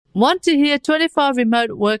Want to hear 25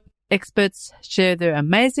 remote work experts share their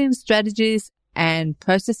amazing strategies and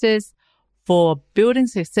processes for building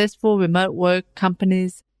successful remote work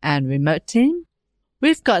companies and remote team?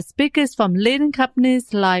 We've got speakers from leading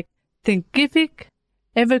companies like Thinkific,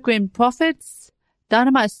 Evergreen Profits,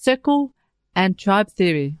 Dynamite Circle, and Tribe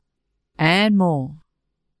Theory, and more.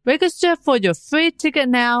 Register for your free ticket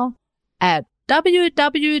now at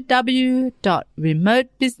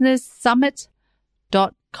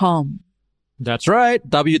www.remotebusinesssummit.com. That's right,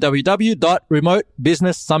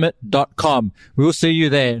 www.remotebusinesssummit.com. We'll see you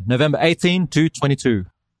there, November 18 to 22.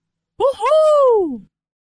 Woohoo!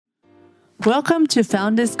 Welcome to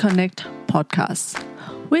Founders Connect podcast.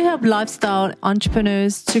 We help lifestyle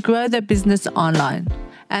entrepreneurs to grow their business online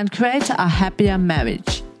and create a happier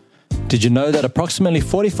marriage. Did you know that approximately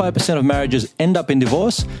 45% of marriages end up in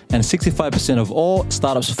divorce and 65% of all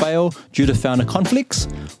startups fail due to founder conflicts?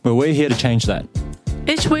 Well, we're here to change that.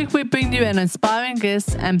 Each week we bring you an inspiring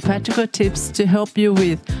guest and practical tips to help you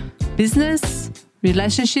with business,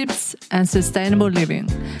 relationships, and sustainable living.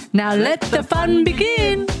 Now let the fun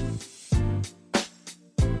begin!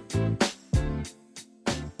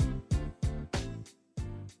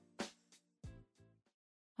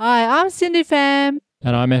 Hi, I'm Cindy Pham.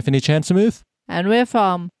 And I'm Anthony Chansamuth. And we're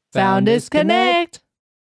from Founders Connect.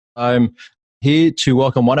 I'm here to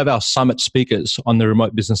welcome one of our summit speakers on the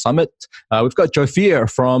Remote Business Summit. We've got Joe Fier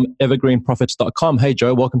from evergreenprofits.com. Hey,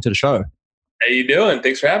 Joe, welcome to the show. How you doing?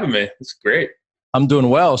 Thanks for having me. It's great. I'm doing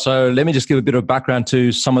well. So let me just give a bit of background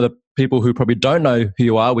to some of the people who probably don't know who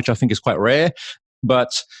you are, which I think is quite rare.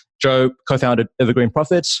 But Joe co-founded Evergreen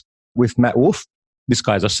Profits with Matt Wolf. This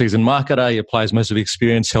guy's a seasoned marketer. He applies most of his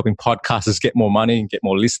experience helping podcasters get more money and get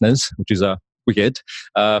more listeners, which is wicked.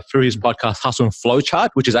 Through his podcast, Hustle and Flowchart,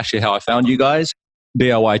 which is actually how I found you guys.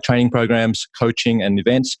 DIY training programs, coaching and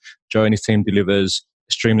events. Joe and his team delivers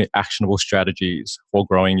extremely actionable strategies for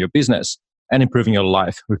growing your business and improving your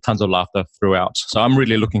life with tons of laughter throughout. So I'm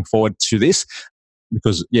really looking forward to this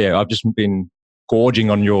because, I've just been gorging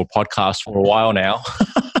on your podcast for a while now.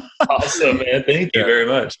 Awesome, man. Thank you very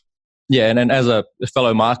much. Yeah, and as a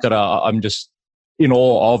fellow marketer, I'm just in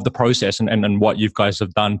awe of the process and what you guys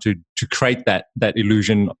have done to create that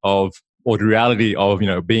illusion of, or the reality of,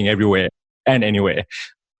 being everywhere and anywhere.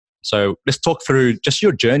 So let's talk through just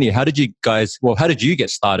your journey. How did you get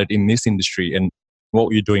started in this industry and what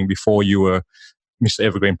were you doing before you were Mr.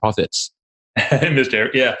 Evergreen Profits?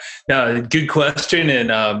 Yeah. No, good question. And,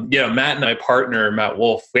 Matt and I partner, Matt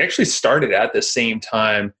Wolf, we actually started at the same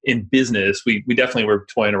time in business. We definitely were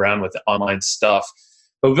toying around with the online stuff,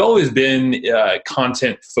 but we've always been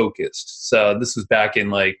content focused. So this was back in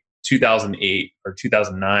like 2008 or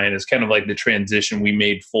 2009. It's kind of like the transition we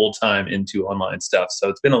made full time into online stuff. So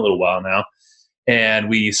it's been a little while now. And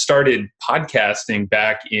we started podcasting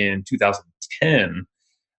back in 2010,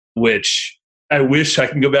 which I wish I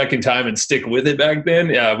can go back in time and stick with it back then.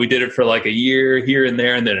 We did it for like a year here and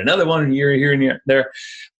there, and then another one a year here and there.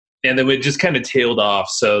 And then it just kind of tailed off.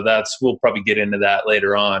 So we'll probably get into that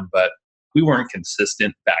later on, but we weren't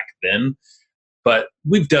consistent back then. But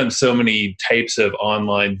we've done so many types of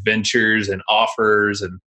online ventures and offers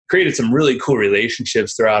and created some really cool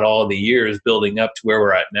relationships throughout all the years building up to where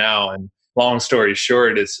we're at now. And long story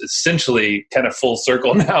short, it's essentially kind of full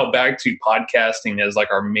circle now back to podcasting as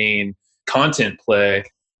like our main content play.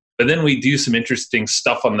 But then we do some interesting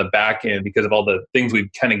stuff on the back end because of all the things we've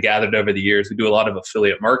kind of gathered over the years. We do a lot of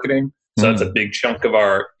affiliate marketing. So that's a big chunk of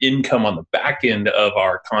our income on the back end of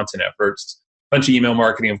our content efforts. A bunch of email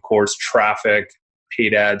marketing, of course, traffic,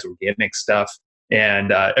 paid ads, organic stuff,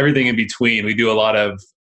 and everything in between. We do a lot of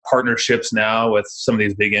partnerships now with some of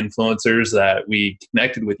these big influencers that we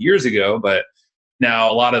connected with years ago, but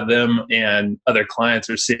now a lot of them and other clients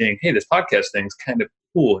are seeing, hey, this podcast thing's kind of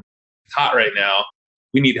cool. Hot right now.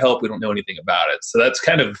 We need help. We don't know anything about it. So that's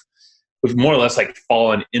kind of, we've more or less like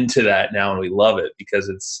fallen into that now, and we love it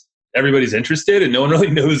because everybody's interested and no one really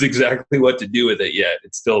knows exactly what to do with it yet.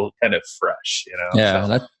 It's still kind of fresh, Yeah,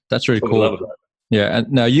 so that's really cool. Yeah,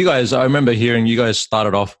 and now you guys, I remember hearing you guys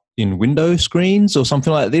started off in window screens or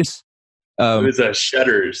something like this. It was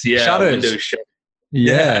shutters. Yeah, shutters. Window shutters.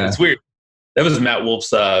 Yeah, it's weird. That was Matt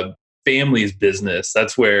Wolf's family's business.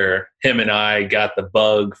 That's where him and I got the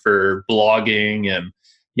bug for blogging, and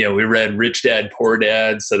we read Rich Dad Poor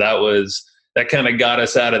Dad, so that kind of got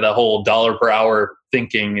us out of the whole dollar per hour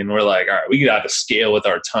thinking, and we're like, all right, we got to scale with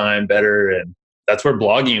our time better, and that's where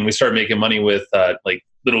blogging. We started making money with like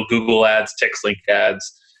little Google ads, text link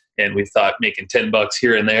ads, and we thought making $10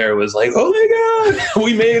 here and there was like, oh my god,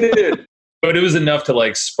 we made it. But it was enough to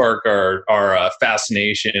like spark our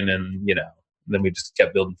fascination, and then we just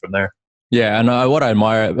kept building from there. Yeah, and what I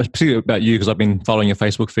admire, particularly about you, because I've been following your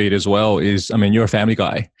Facebook feed as well, is, I mean, you're a family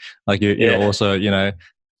guy. Like you're also,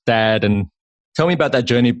 dad. And tell me about that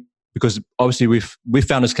journey, because obviously with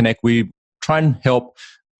Founders Connect, we try and help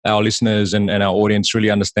our listeners and our audience really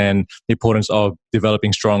understand the importance of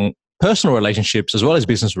developing strong personal relationships as well as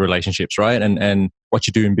business relationships, right? And what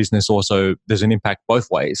you do in business also, there's an impact both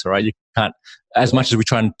ways, right? You can't, as much as we're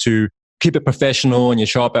trying to keep it professional and you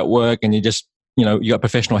show up at work and you just, you got a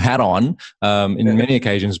professional hat on, in many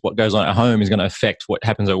occasions, what goes on at home is going to affect what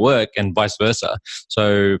happens at work and vice versa.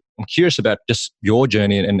 So I'm curious about just your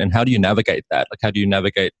journey and how do you navigate that? Like, how do you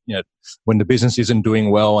navigate, when the business isn't doing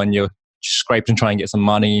well and you're scraped and try and get some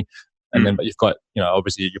money, and then but you've got,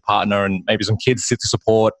 obviously your partner and maybe some kids to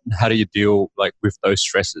support. How do you deal with those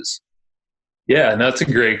stresses? Yeah, and that's a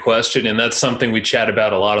great question. And that's something we chat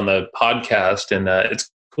about a lot on the podcast. And it's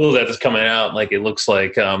cool that it's coming out. Like, it looks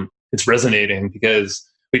like it's resonating because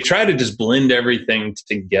we try to just blend everything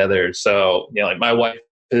together. So, like my wife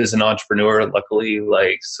is an entrepreneur, luckily,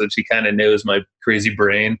 so she kind of knows my crazy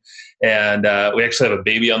brain. And we actually have a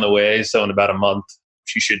baby on the way. So in about a month,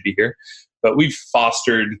 she should be here. But we've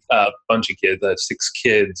fostered a bunch of kids. I have 6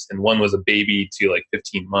 kids, and one was a baby to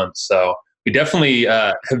 15 months. So we definitely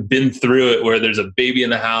have been through it where there's a baby in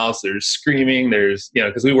the house, there's screaming, there's,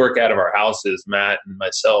 because we work out of our houses, Matt and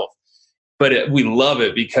myself. But we love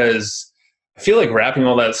it because I feel like wrapping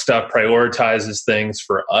all that stuff prioritizes things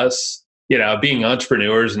for us. Being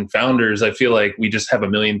entrepreneurs and founders, I feel like we just have a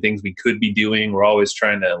million things we could be doing. We're always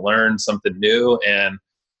trying to learn something new. And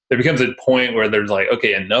there becomes a point where there's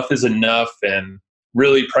okay, enough is enough, and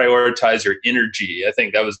really prioritize your energy. I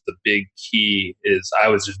think that was the big key. Is I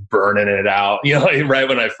was just burning it out, right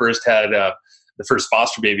when I first had the first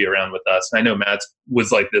foster baby around with us. And I know Matt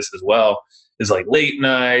was like this as well. Is late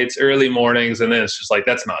nights, early mornings, and then it's just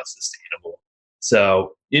that's not sustainable.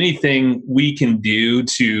 So anything we can do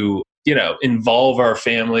to involve our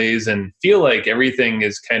families and feel like everything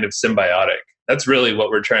is kind of symbiotic. That's really what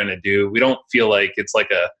we're trying to do. We don't feel like it's a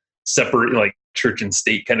separate church and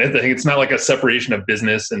state kind of thing. It's not a separation of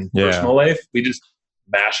business and personal life. We just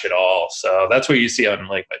mash it all. So that's what you see on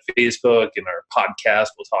my Facebook and our podcast.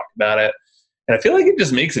 We'll talk about it. And I feel like it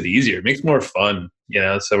just makes it easier. It makes it more fun,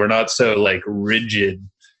 so we're not so rigid,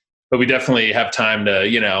 but we definitely have time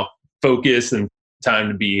to, focus and time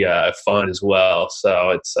to be fun as well.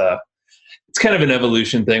 So it's kind of an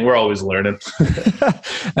evolution thing. We're always learning.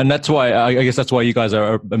 And that's why, I guess that's why you guys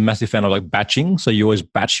are a massive fan of batching. So you always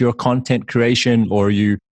batch your content creation, or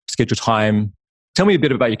you schedule time. Tell me a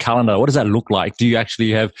bit about your calendar. What does that look like? Do you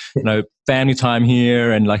actually have, family time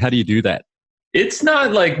here? And how do you do that? It's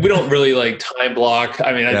not we don't really time block.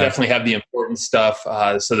 I mean, I definitely have the important stuff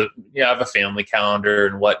so that, I have a family calendar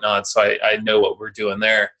and whatnot. So I know what we're doing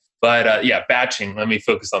there. But batching, let me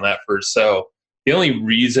focus on that first. So the only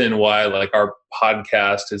reason why our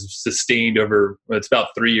podcast is sustained over, it's about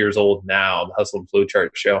 3 years old now, the Hustle and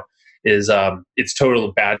Flowchart show, is it's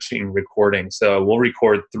total batching recording. So we'll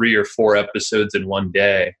record 3 or 4 episodes in one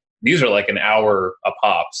day. These are an hour a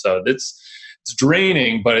pop. So it's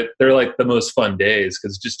draining, but they're the most fun days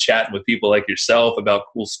because just chatting with people like yourself about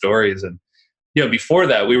cool stories. And, before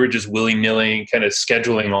that, we were just willy-nilly kind of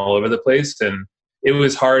scheduling all over the place. And it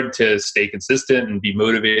was hard to stay consistent and be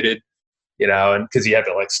motivated, and because you have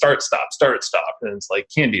to start, stop. And it's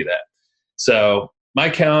can't do that. So my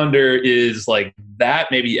calendar is that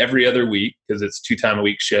maybe every other week because it's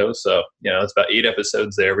 2-time-a-week show. So, it's about 8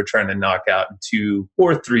 episodes there. We're trying to knock out in 2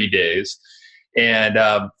 or 3 days. And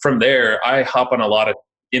from there, I hop on a lot of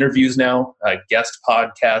interviews now. Guest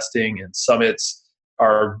podcasting and summits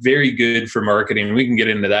are very good for marketing. We can get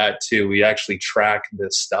into that too. We actually track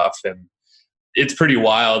this stuff, and it's pretty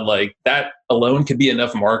wild. That alone could be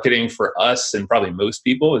enough marketing for us and probably most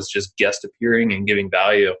people, is just guest appearing and giving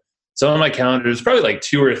value. So on my calendar, there's probably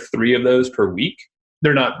 2 or 3 of those per week.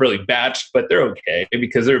 They're not really batched, but they're okay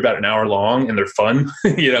because they're about an hour long and they're fun.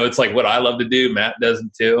 It's what I love to do. Matt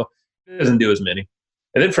doesn't too. He doesn't do as many.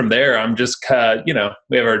 And then from there, I'm just, we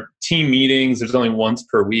have our team meetings. There's only once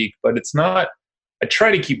per week, but it's not, I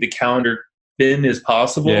try to keep the calendar thin as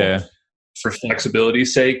possible for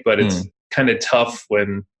flexibility's sake, but it's kind of tough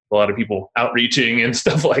when a lot of people outreaching and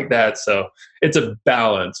stuff like that. So it's a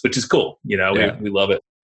balance, which is cool. We love it.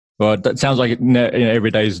 Well, that sounds like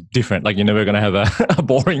every day is different. You're never going to have a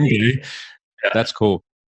boring day. Yeah. That's cool.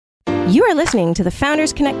 You are listening to the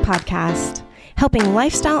Founders Connect podcast, helping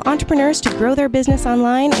lifestyle entrepreneurs to grow their business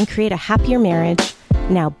online and create a happier marriage.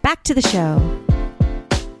 Now back to the show.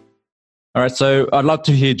 All right. So I'd love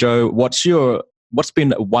to hear, Joe, what's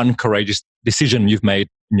been one courageous decision you've made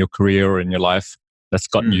in your career or in your life that's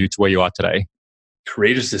gotten you to where you are today?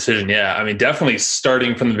 Courageous decision. Yeah. I mean, definitely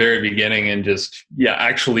starting from the very beginning and just,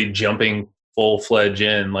 actually jumping full-fledged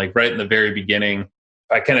in, like right in the very beginning.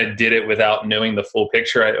 I kind of did it without knowing the full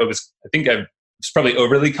picture. I think I was probably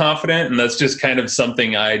overly confident, and that's just kind of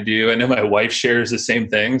something I do. I know my wife shares the same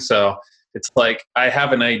thing. So it's like I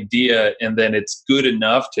have an idea and then it's good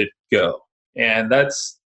enough to go. And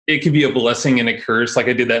it could be a blessing and a curse. Like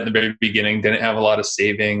I did that in the very beginning, didn't have a lot of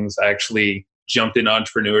savings. I actually jumped in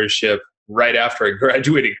entrepreneurship right after I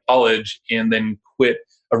graduated college and then quit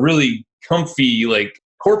a really comfy like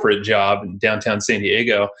corporate job in downtown San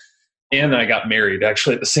Diego. And then I got married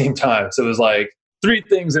actually at the same time. So it was like 3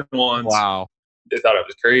 things at once. Wow. They thought I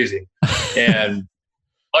was crazy. And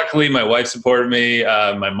luckily my wife supported me.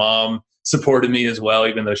 My mom supported me as well,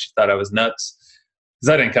 even though she thought I was nuts.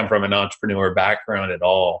 Because I didn't come from an entrepreneur background at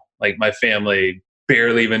all. Like my family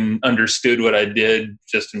barely even understood what I did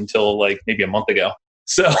just until like maybe a month ago.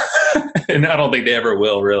 So, and I don't think they ever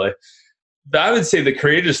will really. But I would say the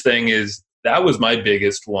courageous thing is that was my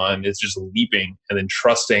biggest one, is just leaping and then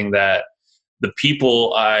trusting that the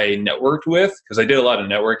people I networked with, because I did a lot of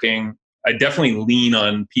networking, I definitely lean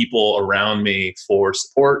on people around me for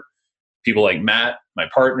support. People like Matt, my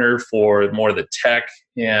partner, for more of the tech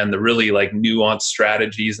and the really like nuanced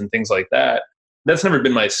strategies and things like that. That's never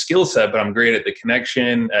been my skill set, but I'm great at the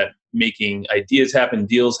connection, at making ideas happen,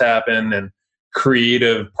 deals happen, and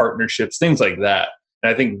creative partnerships, things like that.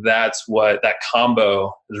 And I think that's what that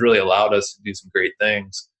combo has really allowed us to do some great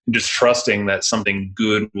things. And just trusting that something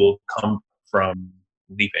good will come from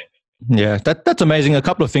leaping. Yeah, that's amazing. A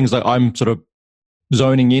couple of things that I'm sort of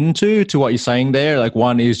zoning into to what you're saying there. Like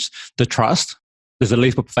one is the trust. There's a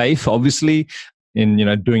leap of faith, obviously, in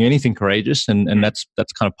doing anything courageous, and that's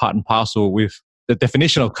kind of part and parcel with the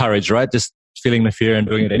definition of courage, right? Just feeling the fear and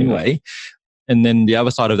doing it anyway. And then the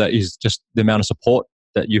other side of that is just the amount of support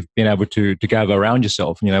that you've been able to gather around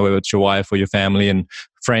yourself, whether it's your wife or your family and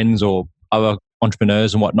friends or other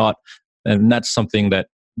entrepreneurs and whatnot. And that's something that,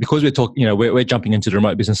 because we're talking, we're jumping into the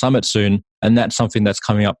Remote Business Summit soon, and that's something that's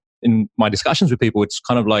coming up in my discussions with people. It's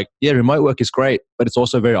kind of like, remote work is great, but it's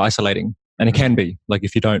also very isolating. And it can be, like,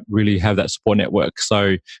 if you don't really have that support network. So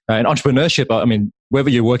in entrepreneurship, I mean, whether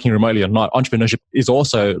you're working remotely or not, entrepreneurship is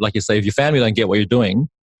also, like you say, if your family don't get what you're doing,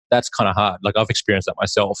 that's kind of hard. Like I've experienced that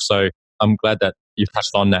myself. So I'm glad that you've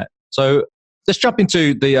touched on that. So let's jump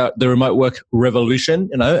into the remote work revolution,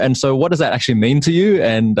 and so what does that actually mean to you,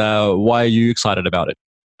 and why are you excited about it?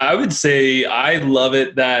 I would say I love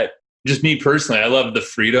it that, just me personally, I love the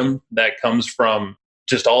freedom that comes from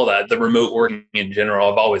just all that, the remote working in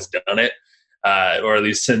general. I've always done it, or at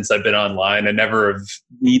least since I've been online. I never have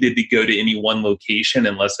needed to go to any one location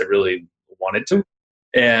unless I really wanted to.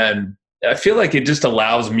 And I feel like it just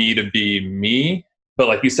allows me to be me. But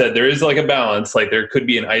like you said, there is like a balance. Like there could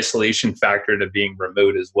be an isolation factor to being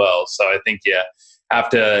remote as well. So I think, have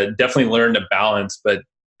to definitely learn to balance. But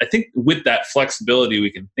I think with that flexibility, we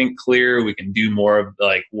can think clear. We can do more of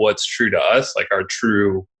like what's true to us, like our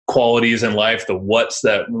true qualities in life, the what's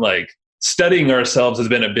that, like studying ourselves has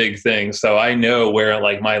been a big thing. So I know where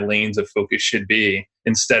like my lanes of focus should be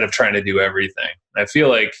instead of trying to do everything. I feel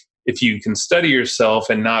like if you can study yourself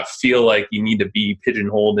and not feel like you need to be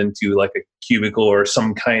pigeonholed into like a cubicle or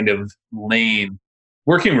some kind of lane,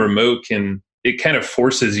 working remote it kind of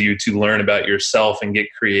forces you to learn about yourself and get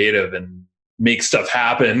creative and make stuff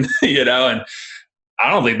happen, and I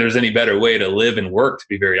don't think there's any better way to live and work, to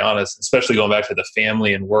be very honest, especially going back to the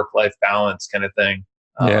family and work-life balance kind of thing.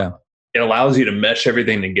 It allows you to mesh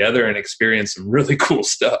everything together and experience some really cool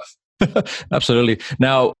stuff. Absolutely.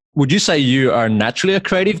 Now, would you say you are naturally a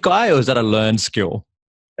creative guy, or is that a learned skill?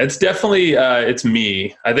 It's definitely, it's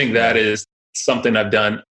me. I think that is something I've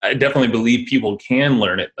done. I definitely believe people can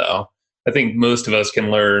learn it, though. I think most of us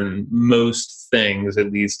can learn most things,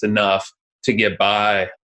 at least enough to get by.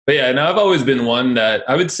 But yeah, I've always been one that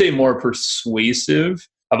I would say more persuasive.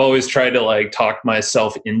 I've always tried to like talk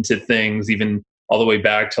myself into things, even all the way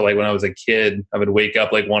back to like when I was a kid. I would wake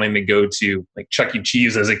up like wanting to go to like Chuck E.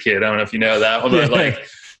 Cheese as a kid. I don't know if you know that one, but like,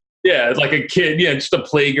 it's like a kid, just a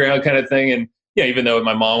playground kind of thing. And even though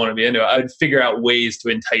my mom wanted to be into it, I'd figure out ways to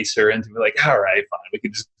entice her into like, all right, fine, we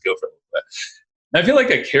could just go for a little bit. And I feel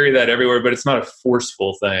like I carry that everywhere, but it's not a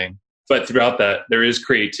forceful thing. But throughout that, there is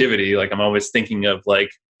creativity. Like I'm always thinking of like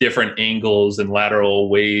different angles and lateral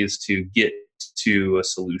ways to get to a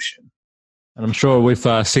solution. And I'm sure with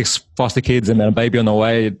 6 foster kids and a baby on the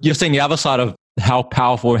way, you're seeing the other side of how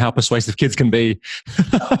powerful and how persuasive kids can be.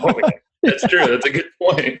 Oh, yeah. That's true. That's a good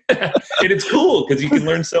point. And it's cool because you can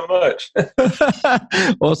learn so much.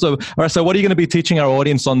 Awesome. All right. So what are you going to be teaching our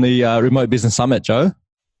audience on the Remote Business Summit, Joe?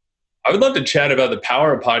 I would love to chat about the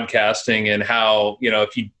power of podcasting and how,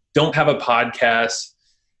 if you don't have a podcast,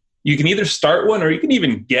 you can either start one or you can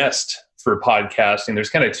even guest for podcasting. There's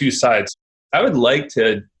kind of two sides. I would like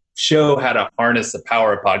to show how to harness the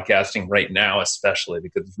power of podcasting right now, especially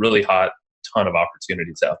because it's really hot, ton of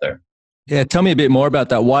opportunities out there. Yeah, tell me a bit more about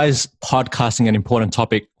that. Why is podcasting an important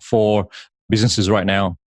topic for businesses right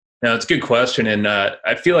now? Now, it's a good question. And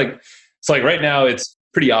I feel like it's like right now it's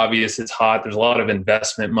pretty obvious it's hot. There's a lot of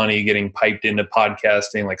investment money getting piped into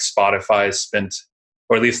podcasting, like Spotify has spent,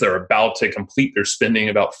 or at least they're about to complete their spending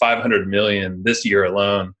about $500 million this year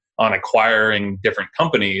alone on acquiring different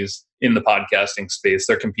companies in the podcasting space.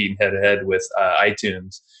 They're competing head to head with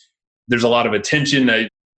iTunes. There's a lot of attention.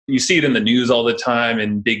 You see it in the news all the time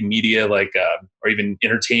in big media, like or even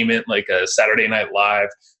entertainment, like Saturday Night Live.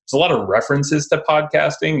 There's a lot of references to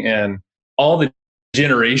podcasting, and all the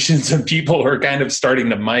generations of people are kind of starting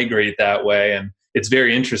to migrate that way. And it's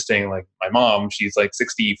very interesting. Like my mom, she's like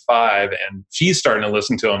 65 and she's starting to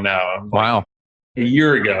listen to them now. Wow. A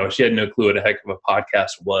year ago, she had no clue what the heck of a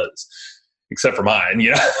podcast was, except for mine,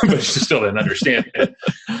 but she still didn't understand it.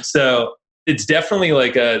 So it's definitely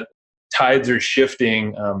like tides are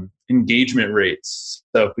shifting, engagement rates.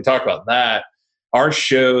 So if we talk about that, our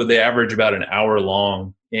show, they average about an hour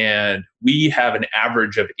long, and we have an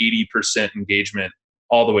average of 80% engagement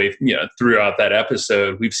all the way, throughout that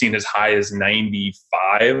episode. We've seen as high as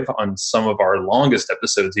 95 on some of our longest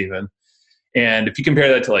episodes even. And if you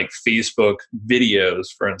compare that to like Facebook videos,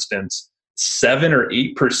 for instance, 7 or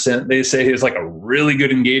 8%, they say is like a really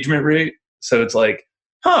good engagement rate. So it's like,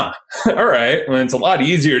 all right. Well, it's a lot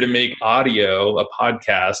easier to make audio a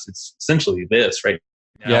podcast. It's essentially this right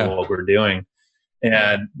now, what we're doing.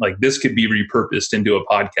 And like this could be repurposed into a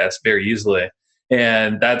podcast very easily.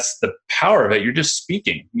 And that's the power of it. You're just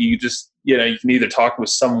speaking. You just, you can either talk with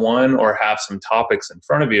someone or have some topics in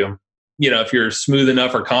front of you. If you're smooth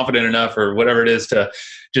enough or confident enough or whatever it is to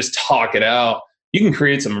just talk it out, you can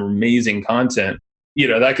create some amazing content.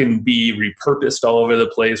 That can be repurposed all over the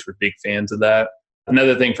place. We're big fans of that.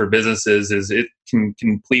 Another thing for businesses is it can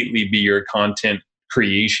completely be your content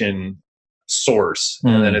creation source.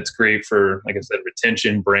 And then it's great for, like I said,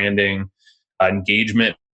 retention, branding,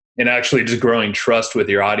 engagement, and actually just growing trust with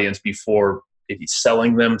your audience before maybe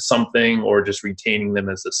selling them something or just retaining them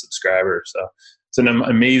as a subscriber. So it's an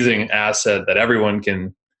amazing asset that everyone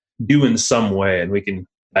can do in some way, and we can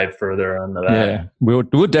dive further onto that. Yeah,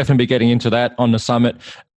 we'll definitely be getting into that on the summit.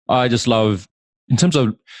 I just love, in terms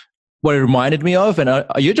of what it reminded me of, and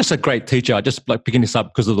you're just a great teacher. I just like picking this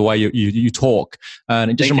up because of the way you talk,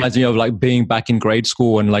 and it just reminds me of like being back in grade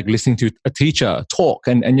school and like listening to a teacher talk,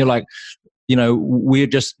 and you're like, we're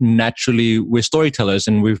just naturally, we're storytellers,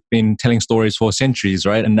 and we've been telling stories for centuries,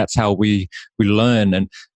 right? And that's how we learn. And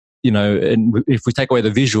and if we take away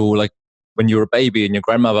the visual, like when you were a baby and your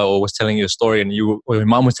grandmother was telling you a story, or your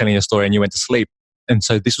mom was telling you a story, and you went to sleep, and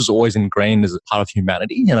so this was always ingrained as a part of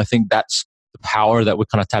humanity. And I think that's the power that we're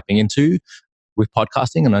kind of tapping into with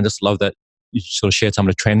podcasting. And I just love that you sort of shared some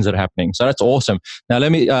of the trends that are happening. So that's awesome. Now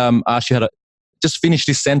let me ask you how to just finish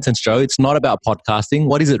this sentence, Joe. It's not about podcasting.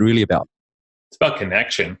 What is it really about? It's about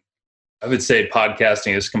connection. I would say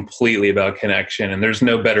podcasting is completely about connection, and there's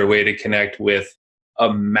no better way to connect with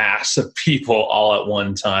a mass of people all at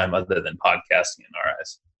one time other than podcasting in our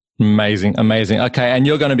eyes. Amazing. Okay, and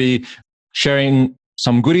you're going to be sharing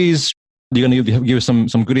some goodies. You're going to give us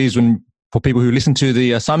some goodies for people who listen to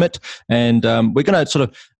the summit, and we're going to sort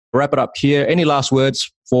of wrap it up here. Any last words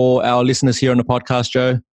for our listeners here on the podcast,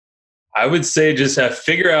 Joe? I would say just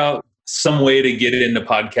figure out some way to get into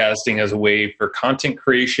podcasting as a way for content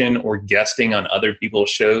creation or guesting on other people's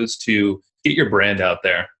shows to get your brand out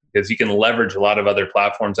there, because you can leverage a lot of other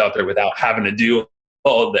platforms out there without having to do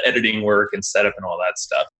all the editing work and setup and all that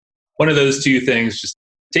stuff. One of those two things, just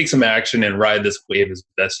take some action and ride this wave as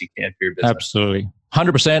best you can for your business. Absolutely.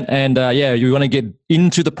 100%. And you want to get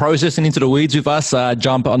into the process and into the weeds with us,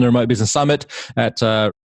 jump on the Remote Business Summit at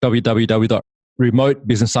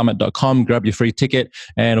www.remotebusinesssummit.com. Grab your free ticket.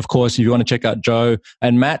 And of course, if you want to check out Joe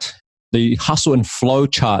and Matt, the Hustle and Flow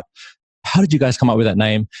chart. How did you guys come up with that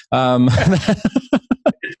name?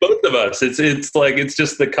 It's both of us. It's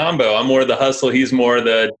just the combo. I'm more the hustle. He's more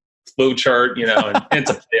the flow chart, and it's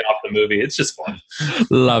a play off the movie. It's just fun.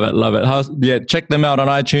 Love it. Check them out on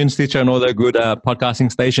iTunes, Stitcher, and all their good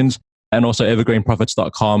podcasting stations, and also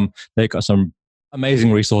evergreenprofits.com. They've got some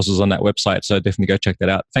amazing resources on that website, so definitely go check that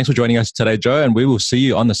out. Thanks for joining us today, Joe, and we will see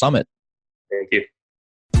you on the summit. Thank you.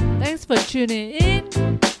 Thanks for tuning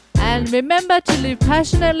in, and remember to live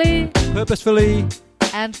passionately, purposefully,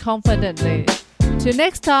 and confidently. Till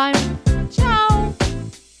next time.